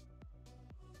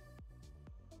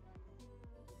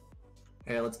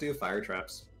 Hey, let's do fire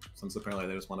traps. Since apparently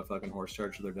they just want to fucking horse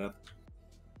charge to their death.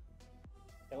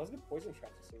 Yeah, let's get poison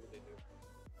traps to see what they do.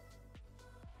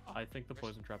 I think the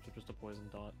poison traps are just a poison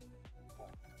dot.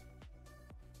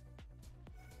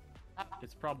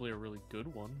 It's probably a really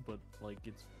good one, but like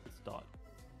it's dot.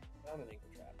 Not an anchor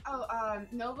trap. Oh,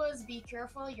 Novas, be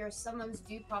careful. Your summons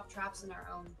do pop traps in their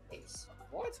own base.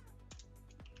 What?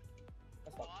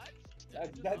 That's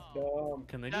What? That's dumb.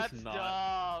 Can they That's just not?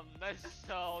 dumb. That's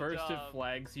so First dumb. it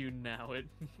flags you, now it.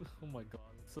 Oh my god.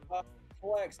 It's so dumb.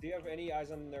 Flex, do you have any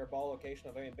eyes on their ball location?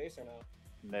 Are they in base or no?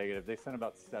 Negative. They sent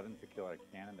about 7 to kill our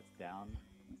cannon. It's down.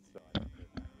 So I think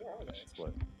Where are they? it's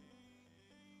split.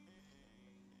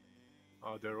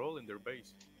 They're all in their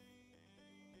base.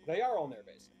 They are on their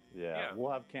base. Yeah, Yeah.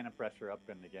 we'll have cannon pressure up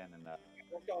and again and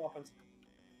Let's go offense.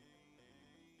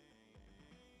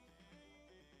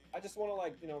 I just want to,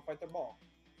 like, you know, fight their ball.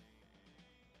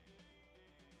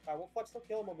 Alright, we'll flex still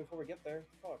kill them before we get there.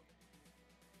 Fuck.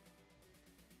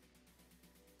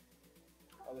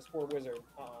 Oh, this poor wizard.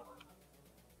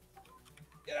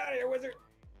 Get out of here, wizard!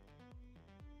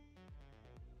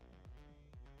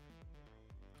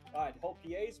 Alright, hold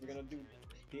PAs. We're gonna do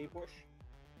PA push.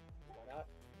 Why not?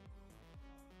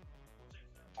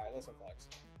 Alright, listen, Flex.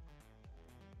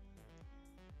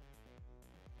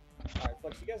 Alright,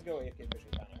 Flex, you guys go AFK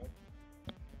pushing down, right?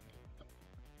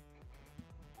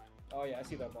 Oh yeah, I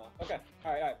see that ball. Okay,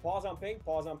 alright. Pause on ping,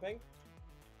 pause on ping.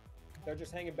 They're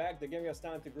just hanging back. They're giving us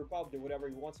time to group up, do whatever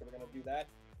we want, so we're gonna do that.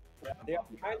 They are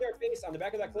behind their base on the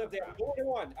back of that cliff. They are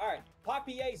 4-1. Alright, pop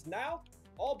PAs now.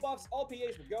 All buffs, all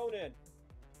PAs, we're going in.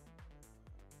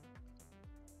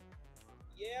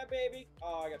 Yeah, baby.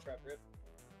 Oh, I got trap rip.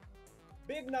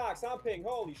 Big knocks on ping.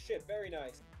 Holy shit, very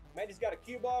nice. Mandy's got a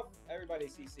Q buff. Everybody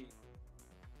CC.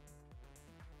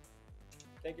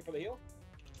 Thank you for the heal.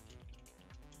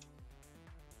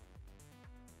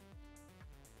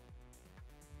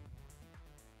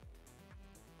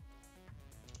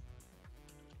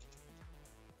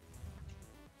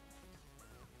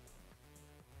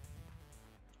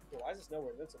 Yo, why is this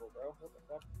nowhere invincible, bro? What the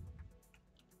fuck?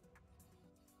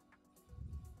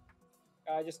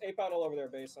 Just ape out all over their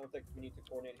base. I don't think we need to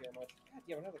coordinate here much. God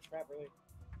damn, another trap, really?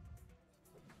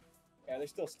 Yeah, they're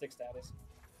still stick status.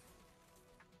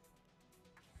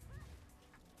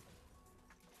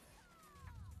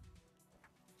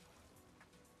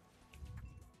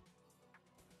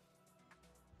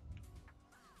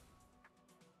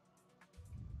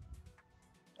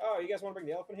 Oh, you guys want to bring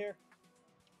the elephant here?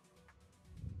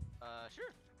 Sure.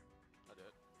 I'll do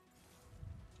it.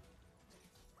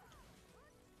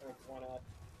 Why not?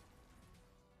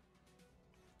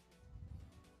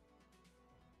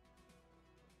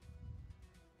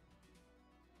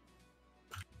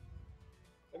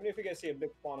 Let me know if you guys see a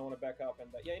big spawn. I want to back up and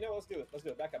yeah, you know, let's do it. Let's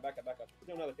do it. Back up, back up, back up.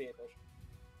 We'll do another PA push.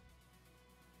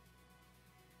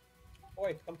 Oh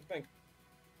wait, come to pink.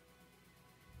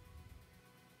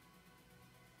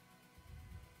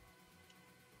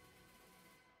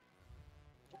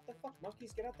 What the fuck,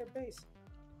 monkeys? Get out their base.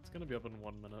 It's gonna be up in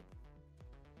 1 minute.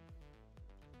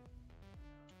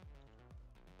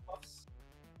 Buffs.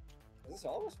 Is this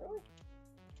all of us, really?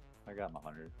 I got him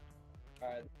 100.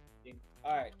 Alright.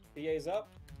 Alright. PA's up.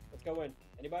 Let's go in.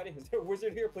 Anybody? Is there a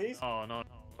wizard here, please? Oh no, no.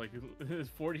 Like it's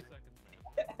 40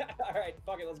 seconds. Alright,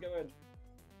 fuck it, let's go in.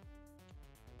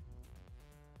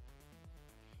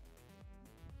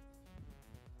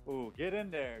 Ooh, get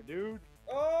in there, dude.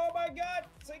 Oh my god!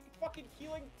 Fucking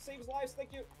healing saves lives,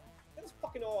 thank you. Get this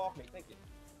fucking all off me, thank you.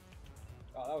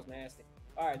 Oh, that was nasty.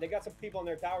 Alright, they got some people in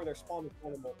their tower, they're spawning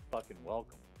vulnerable. Fucking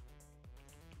welcome.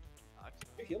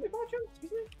 You heal me, Boncho?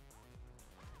 Excuse me?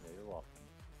 Yeah, you're welcome.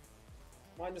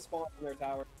 Mind the spawn from their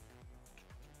tower.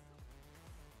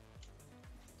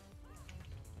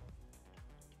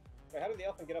 Wait, how did the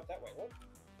elephant get up that way? What?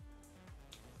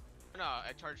 No,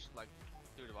 I charged like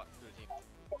through the team.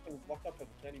 Fucking walked up a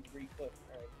 90-degree cliff.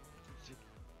 Alright.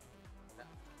 Yeah,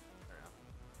 fair enough.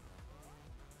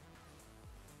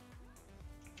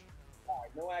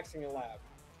 No axing allowed.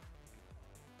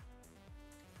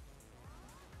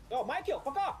 Oh, my kill!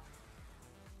 Fuck off!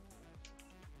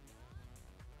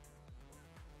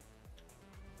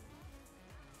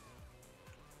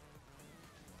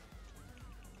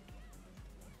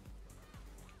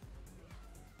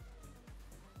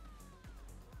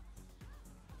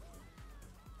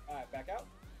 Alright, back out.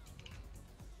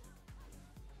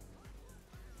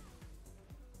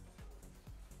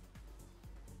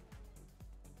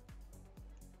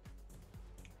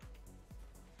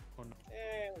 Oh, no.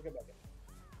 And we'll go back in.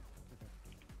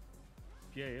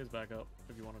 PA is back up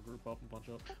if you want to group up and bunch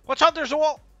up. Watch out, there's a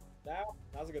wall!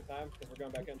 Now's a good time, because we're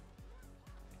going back in.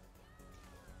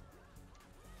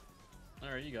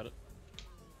 Alright, you got it.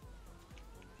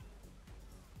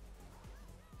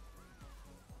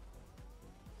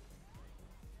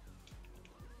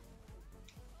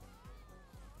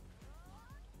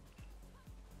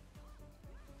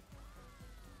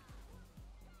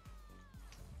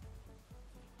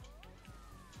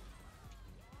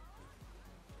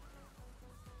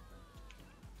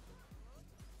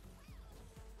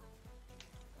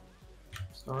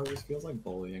 Star, this feels like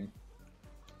bullying.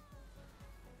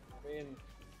 I mean,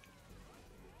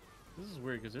 This is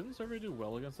weird, because didn't Survey do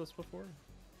well against us before?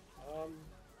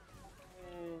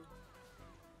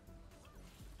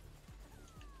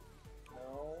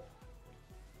 no.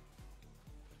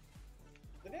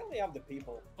 They only have the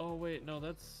people. Oh wait, no,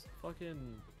 that's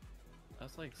fucking...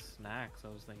 That's like Snacks I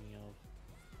was thinking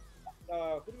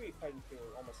of. Who do we fight into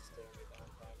almost a stalemate that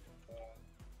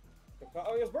time?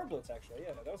 Oh, it was Bird Blitz actually.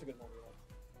 Yeah, that was a good one we won.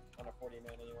 On a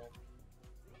 40-man anyway.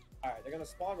 Alright, they're gonna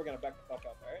spawn, we're gonna back the fuck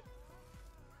up, alright?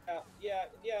 Yeah,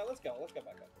 let's go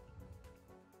back up.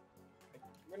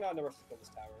 We're not in a rush to kill this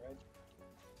tower, right?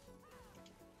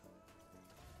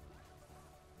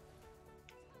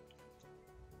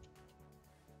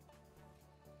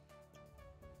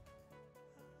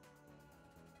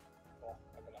 Oh,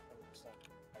 I got 100%.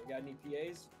 Alright, we got any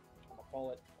PAs? I'm gonna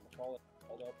call it.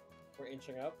 Hold up. We're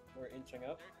inching up.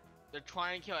 They're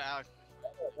trying to kill Alex.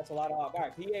 That's a lot of up.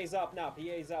 Alright, PA's up now.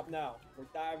 We're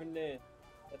diving in.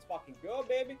 Let's fucking go,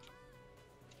 baby.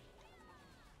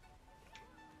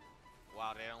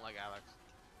 Wow, they don't like Alex.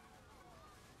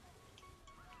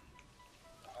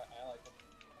 I like them.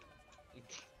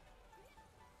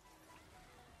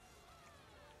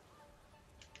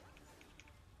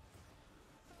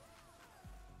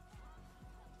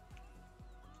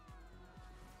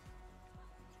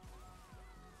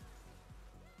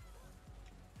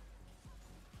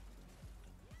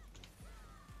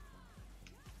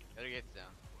 Better get down.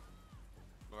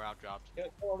 Morale dropped.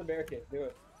 Kill all the barricades. Do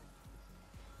it.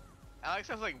 Alex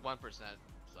has like 1%. Sorry.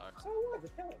 So what?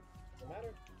 Just kill him. Doesn't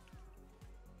matter.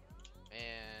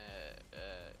 And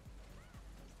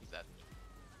he's dead.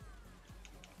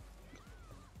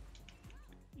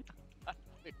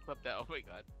 Clip that. Oh my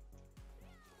god.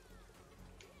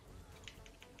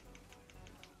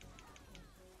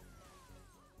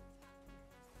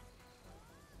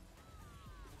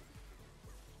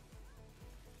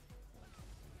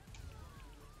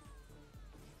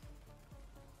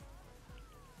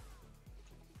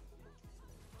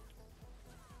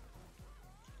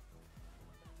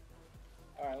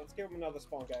 Alright, let's give him another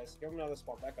spawn, guys. Give him another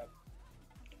spawn. Back up.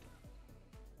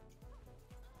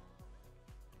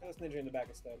 Kill this ninja in the back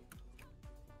instead.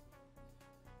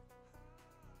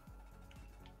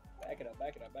 Back it up.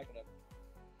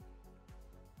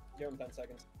 Give him 10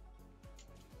 seconds.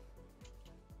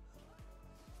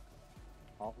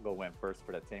 I'll go in first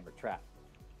for that tamer trap.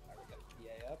 Alright, we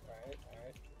got a PA up.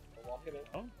 Alright. We're walking in.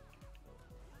 Oh.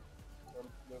 We're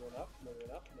moving up.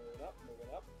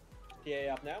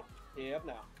 PA up now.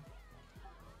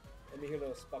 Let me hear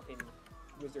those fucking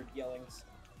wizard yellings.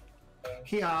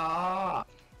 Yeah.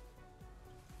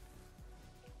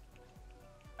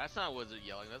 That's not wizard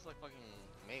yelling. That's like fucking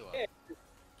Mayweather. Yeah,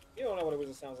 you don't know what a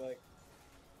wizard sounds like.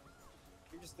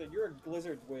 You're a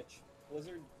blizzard witch.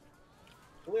 Glitter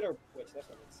witch. That's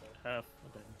what I'd say. Half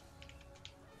a day.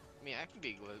 I mean, I can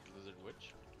be a lizard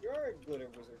witch. You're a glitter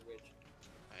wizard witch.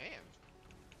 I am.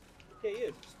 Okay, he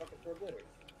is. Just fucking throw glitter.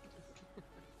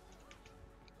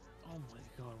 Oh my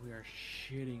god, we are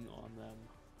shitting on them.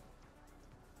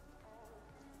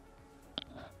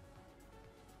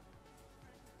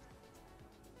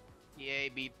 EA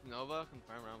beat Nova.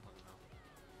 Confirm round one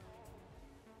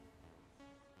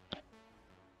now.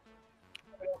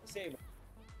 Save.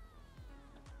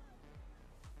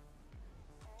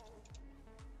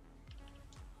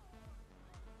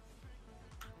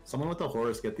 Someone with the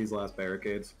horse get these last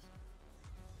barricades.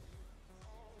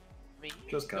 I mean,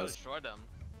 you Just can still cause. destroy them.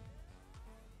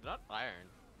 They're not iron.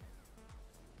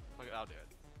 Fuck it, I'll do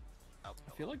it.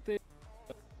 feel like they.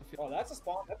 Oh, that's a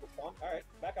spawn. That's a spawn. All right,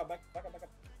 back up, back up.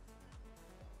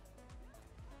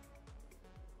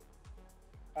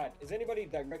 All right, is anybody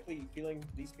directly feeling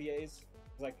these PAs?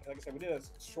 Like I said, we did a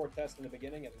short test in the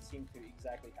beginning, and it seemed to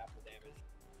exactly half the damage.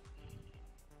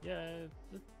 Yeah,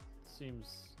 it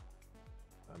seems.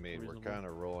 I mean, reasonable. we're kind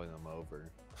of rolling them over.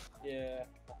 Yeah.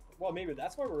 Well, maybe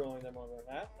that's why we're rolling them over.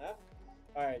 Huh?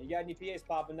 All right, you got any PAs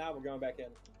popping now? We're going back in.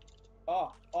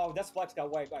 Oh, that's Flex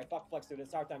got wiped. All right, fuck Flex, dude.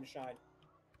 It's our time to shine.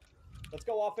 Let's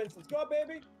go offense. Let's go,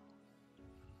 baby.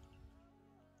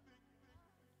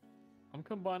 I'm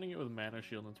combining it with Mana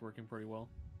Shield, and it's working pretty well.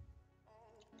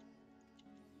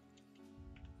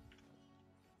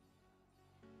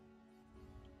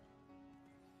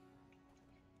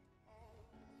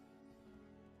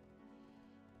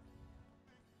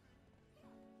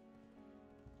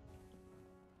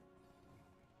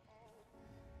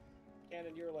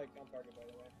 Cannon, you're like on target, by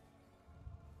the way.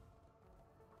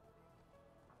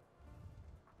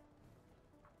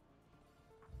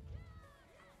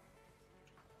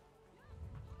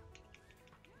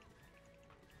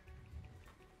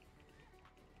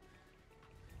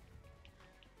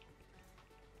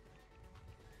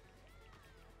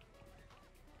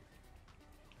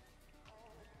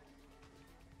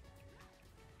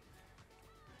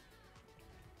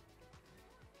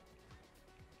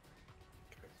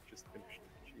 Guys, just finished.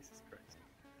 Jesus Christ.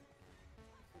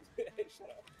 Shut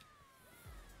up.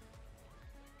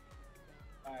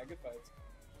 Alright, good fights.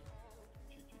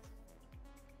 GG's.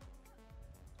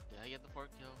 Did I get the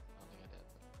 4th kill? I don't think I did.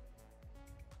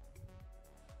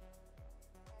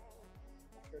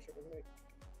 Sure, it was me.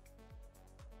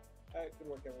 Alright, good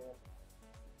work, everyone.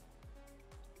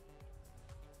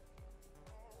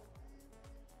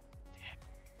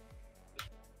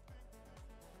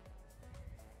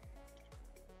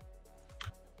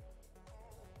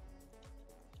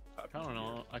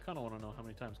 I kind of want to know how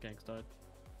many times Ganks died.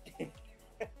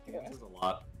 This is a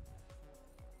lot.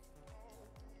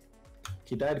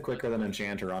 He died quicker than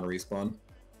Enchanter on respawn.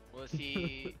 Was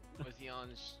he on?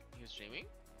 He was streaming.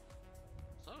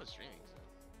 So I was streaming. So.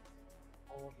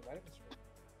 Oh, he might have been straight.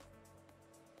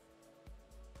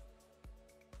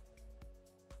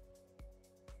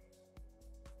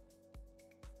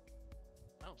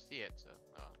 I don't see it. So.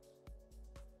 Oh.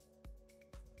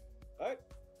 Alright,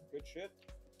 good shit.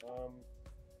 I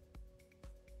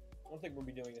don't think we'll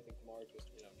be doing anything tomorrow, just,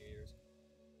 New Year's.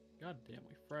 God damn,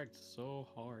 we fragged so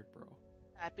hard, bro.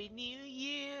 Happy New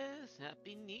Year's!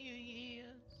 Happy New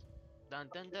Year's! Dun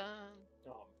dun dun!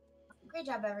 Great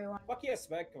job, everyone. Fuck yeah,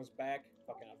 Spec comes back.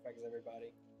 Fucking outfrags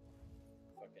everybody.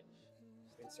 Fucking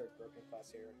insert broken class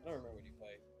here. I don't remember what you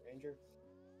play. Ranger?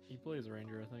 He plays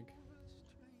Ranger, I think.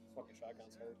 Fucking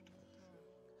shotgun's hurt.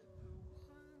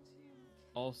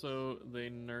 Also, they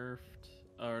nerfed,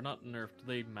 or not nerfed,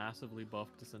 they massively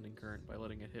buffed Descending Current by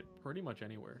letting it hit pretty much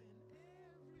anywhere.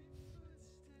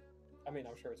 I mean,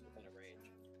 I'm sure it's within a